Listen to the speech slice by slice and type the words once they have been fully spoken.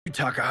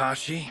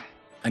Takahashi,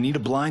 I need a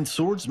blind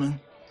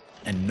swordsman,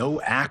 and no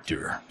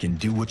actor can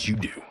do what you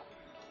do.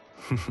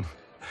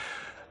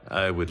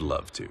 I would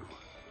love to.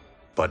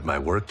 But my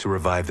work to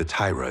revive the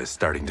Tyra is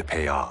starting to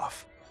pay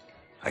off.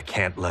 I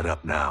can't let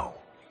up now.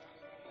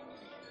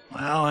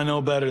 Well, I know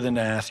better than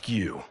to ask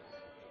you.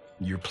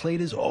 Your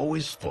plate is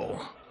always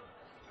full.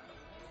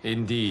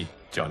 Indeed,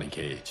 Johnny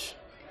Cage.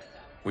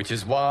 Which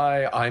is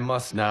why I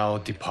must now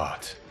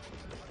depart.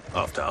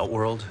 Off to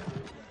Outworld?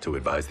 To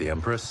advise the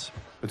Empress?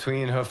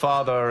 Between her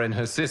father and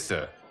her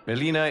sister,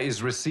 Melina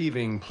is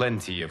receiving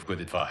plenty of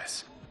good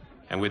advice.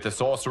 And with the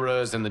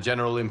sorcerers and the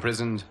general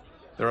imprisoned,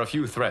 there are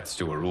few threats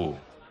to her rule.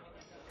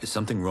 Is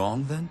something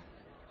wrong, then?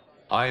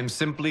 I am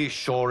simply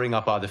shoring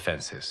up our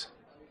defenses.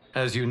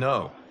 As you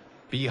know,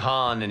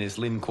 Bi-Han and his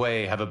Lin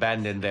Kuei have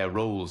abandoned their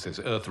roles as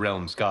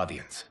Earthrealm's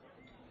guardians.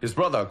 His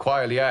brother,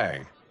 Kuai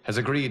Liang, has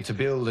agreed to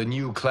build a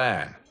new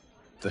clan,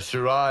 the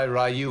Shirai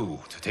Ryu,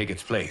 to take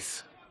its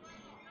place.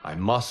 I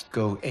must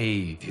go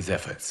aid his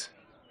efforts.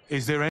 Is there